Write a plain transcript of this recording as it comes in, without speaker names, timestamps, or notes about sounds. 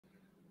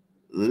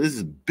This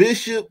is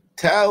Bishop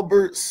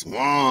Talbert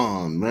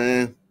Swan,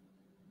 man.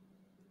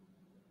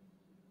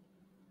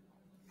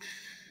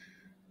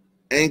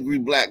 Angry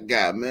black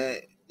guy,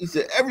 man. He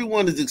said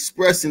everyone is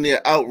expressing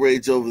their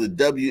outrage over the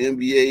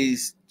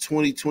WNBA's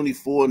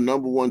 2024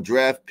 number one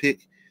draft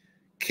pick,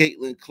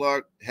 Caitlin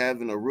Clark,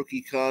 having a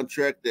rookie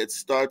contract that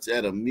starts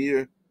at a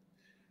mere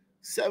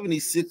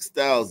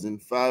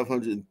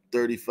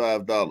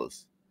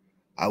 $76,535.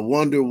 I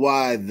wonder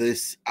why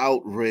this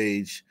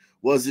outrage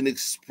wasn't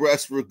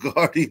expressed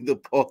regarding the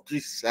paltry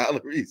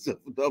salaries of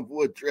number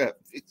one draft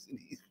picks in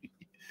these.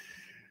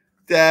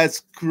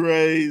 That's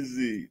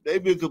crazy.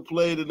 They've been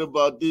complaining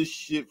about this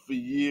shit for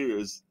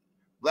years.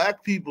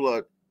 Black people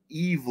are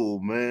evil,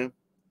 man.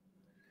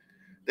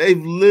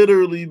 They've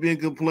literally been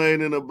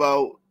complaining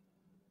about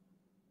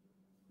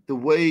the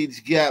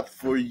wage gap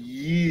for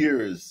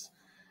years.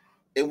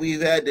 And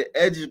we've had to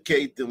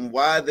educate them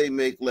why they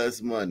make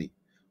less money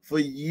for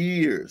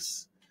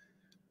years.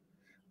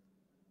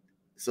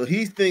 So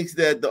he thinks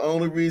that the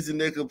only reason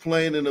they're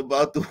complaining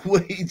about the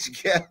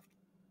wage gap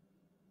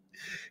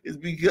is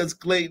because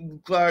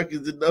Clayton Clark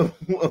is the number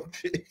one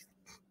pick.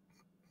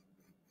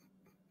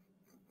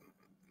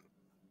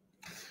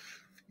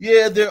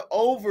 Yeah, they're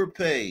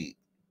overpaid.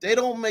 They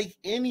don't make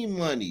any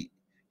money.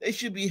 They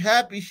should be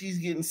happy she's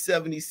getting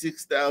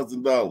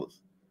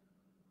 $76,000.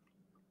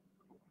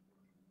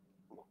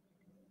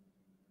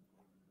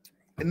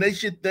 And they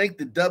should thank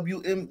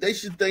the they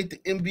should thank the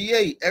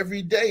NBA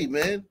every day,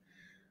 man.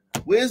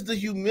 Where's the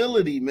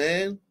humility,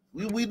 man?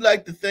 We'd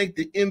like to thank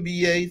the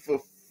NBA for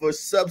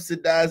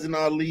subsidizing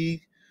our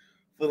league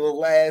for the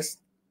last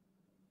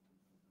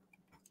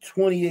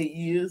 28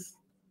 years.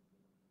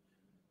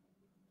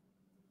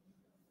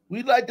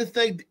 We'd like to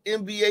thank the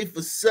NBA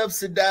for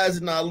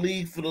subsidizing our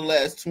league for the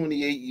last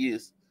 28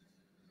 years.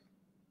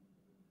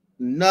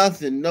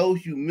 Nothing, no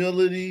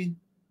humility.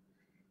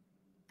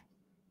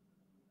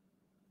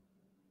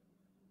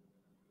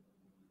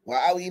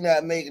 Why are we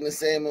not making the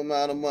same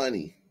amount of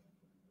money?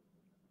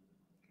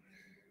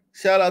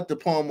 Shout out to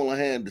Pamela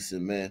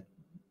Henderson, man.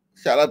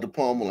 Shout out to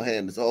Pamela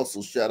Henderson.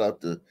 Also, shout out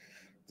to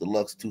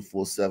Deluxe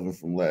 247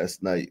 from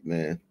last night,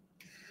 man.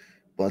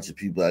 Bunch of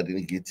people I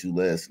didn't get to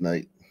last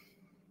night.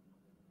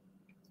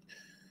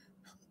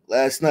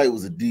 Last night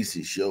was a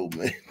decent show,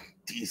 man.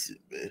 Decent,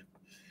 man.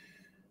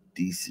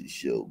 Decent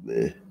show,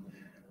 man.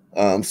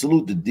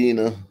 Salute to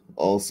Dina,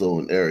 also,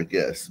 and Eric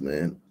S.,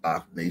 man.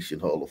 Ock Nation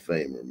Hall of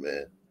Famer,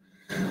 man.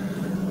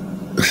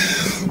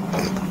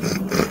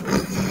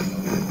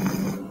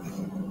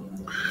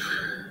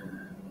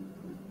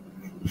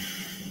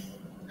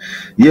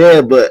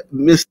 Yeah, but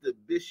Mr.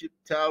 Bishop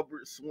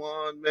Talbert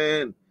Swan,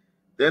 man,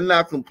 they're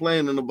not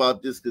complaining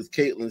about this because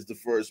Caitlin's the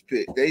first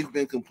pick. They've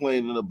been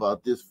complaining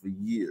about this for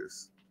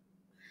years.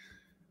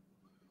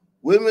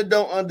 Women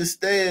don't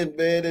understand,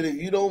 man, that if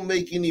you don't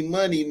make any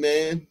money,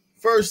 man,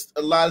 first,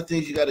 a lot of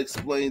things you got to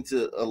explain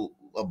to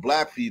a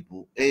black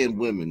people and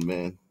women,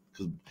 man,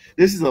 because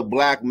this is a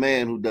black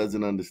man who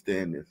doesn't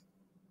understand this.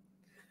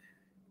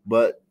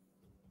 But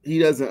he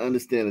doesn't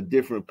understand a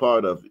different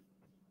part of it.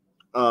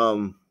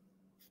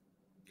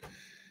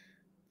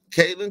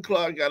 Caitlin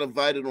Clark got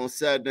invited on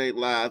Saturday Night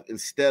Live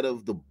instead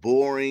of the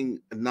boring,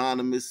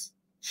 anonymous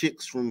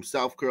chicks from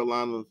South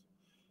Carolina's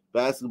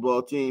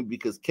basketball team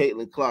because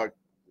Caitlin Clark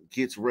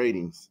gets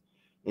ratings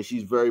and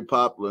she's very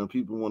popular and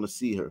people want to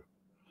see her.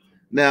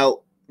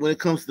 Now, when it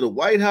comes to the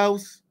White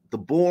House, the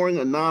boring,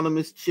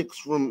 anonymous chicks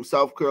from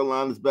South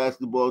Carolina's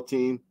basketball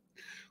team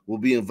will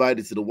be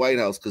invited to the White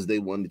House because they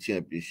won the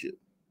championship.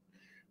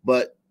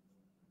 But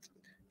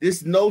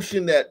this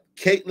notion that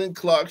Caitlin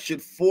Clark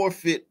should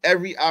forfeit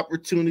every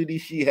opportunity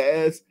she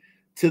has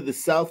to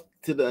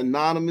the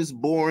anonymous,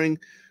 boring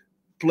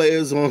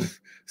players on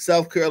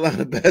South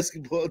Carolina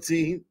basketball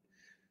team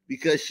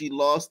because she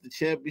lost the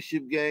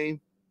championship game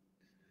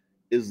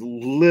is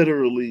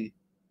literally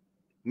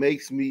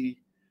makes me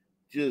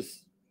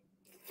just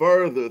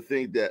further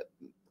think that,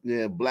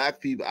 yeah, black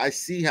people, I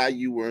see how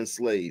you were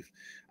enslaved.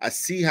 I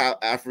see how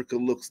Africa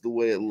looks the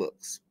way it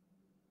looks.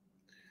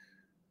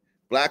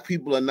 Black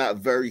people are not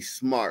very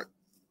smart.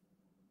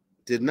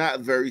 They're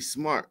not very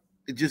smart.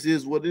 It just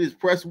is what it is.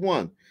 Press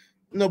 1.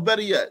 No,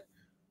 better yet,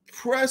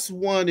 press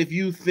 1 if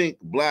you think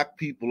black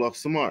people are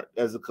smart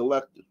as a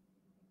collective.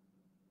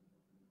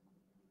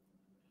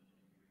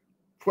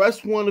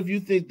 Press 1 if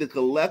you think the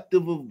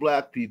collective of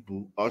black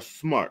people are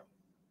smart.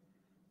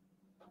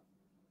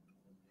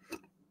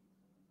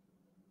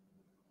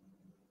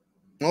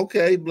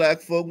 Okay, black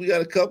folk, we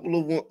got a couple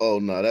of one. Oh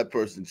no, that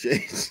person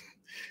changed.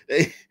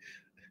 They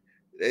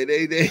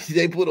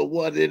put a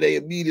 1 and they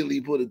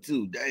immediately put a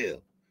 2.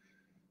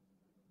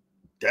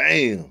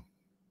 Damn.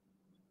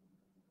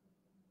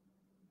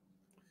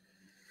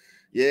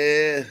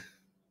 Yeah.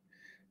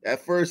 That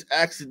first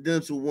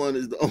accidental one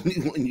is the only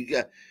one you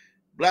got.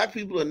 Black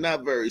people are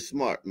not very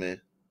smart,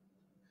 man.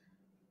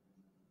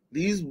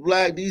 These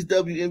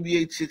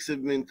WNBA chicks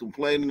have been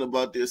complaining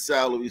about their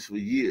salaries for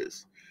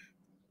years.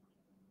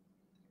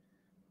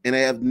 And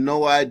they have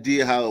no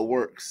idea how it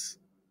works.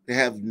 They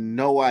have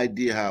no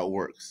idea how it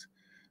works.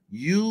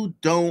 You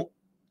don't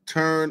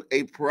turn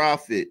a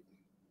profit.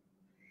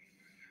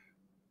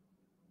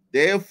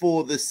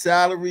 Therefore, the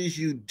salaries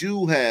you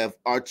do have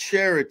are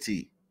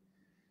charity.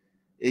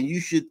 And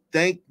you should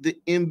thank the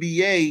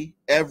NBA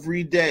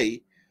every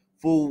day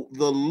for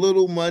the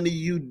little money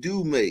you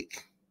do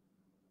make,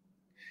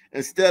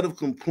 instead of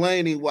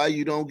complaining why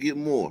you don't get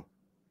more.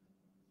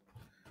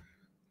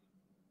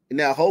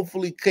 Now,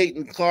 hopefully,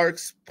 Caitlin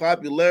Clark's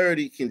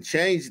popularity can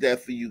change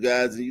that for you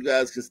guys, and you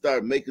guys can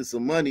start making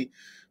some money.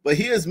 But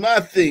here's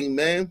my thing,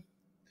 man.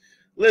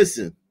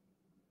 Listen,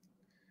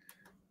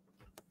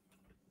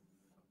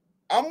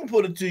 I'm going to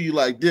put it to you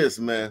like this,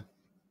 man.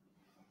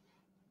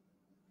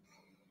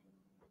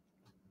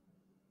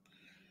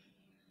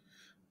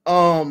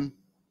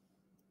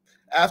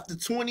 After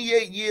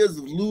 28 years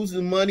of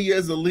losing money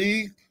as a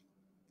league,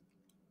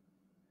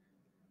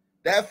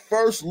 that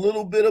first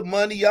little bit of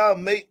money y'all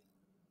make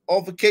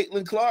off of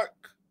Caitlin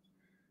Clark,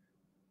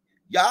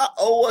 y'all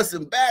owe us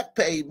in back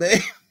pay, man.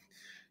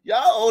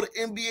 Y'all owe the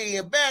NBA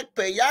in back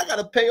pay. Y'all got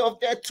to pay off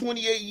that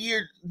 28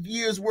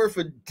 years worth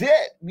of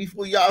debt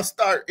before y'all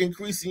start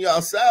increasing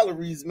y'all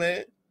salaries,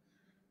 man.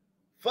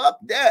 Fuck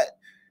that.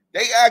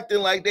 They acting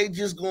like they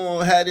just going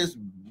to have this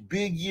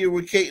big year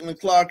with Caitlin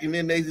Clark and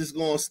then they just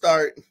going to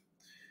start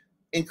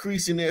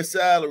increasing their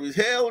salaries.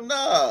 Hell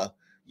nah.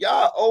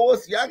 Y'all owe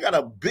us. Y'all got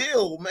a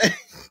bill, man.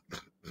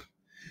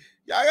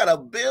 Y'all got a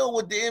bill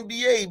with the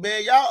NBA,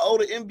 man. Y'all owe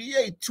the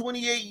NBA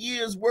 28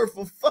 years worth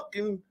of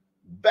fucking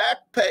back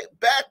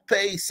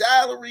pay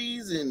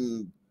salaries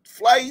and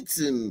flights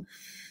and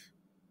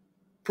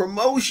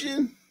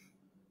promotion.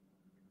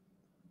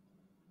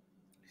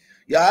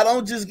 Y'all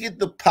don't just get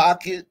the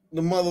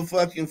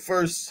motherfucking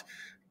first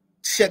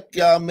check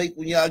y'all make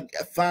when y'all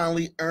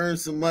finally earn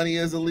some money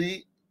as a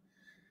league.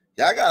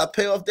 Y'all gotta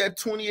pay off that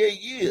 28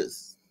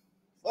 years.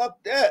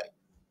 Fuck that.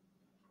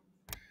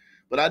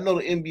 But I know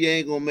the NBA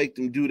ain't gonna make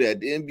them do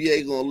that. The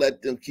NBA gonna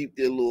let them keep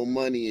their little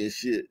money and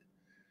shit.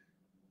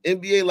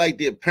 NBA like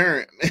their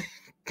parent, man.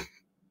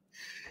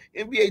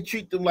 NBA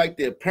treat them like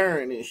their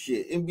parent and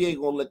shit. NBA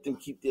gonna let them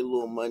keep their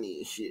little money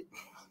and shit.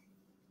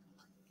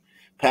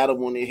 Pat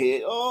them on their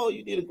head. Oh,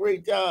 you did a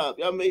great job.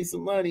 Y'all made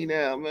some money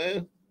now,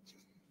 man.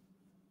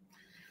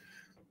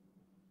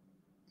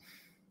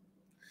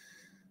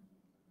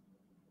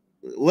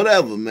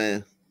 Whatever,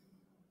 man.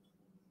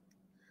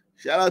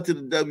 Shout out to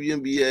the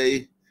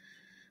WNBA.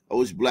 I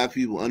wish black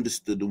people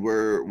understood the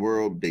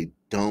world. They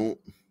don't.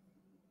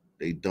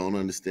 They don't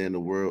understand the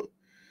world.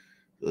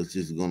 So it's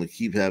just going to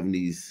keep having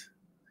these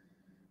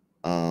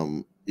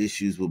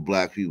issues with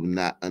black people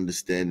not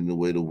understanding the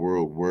way the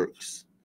world works.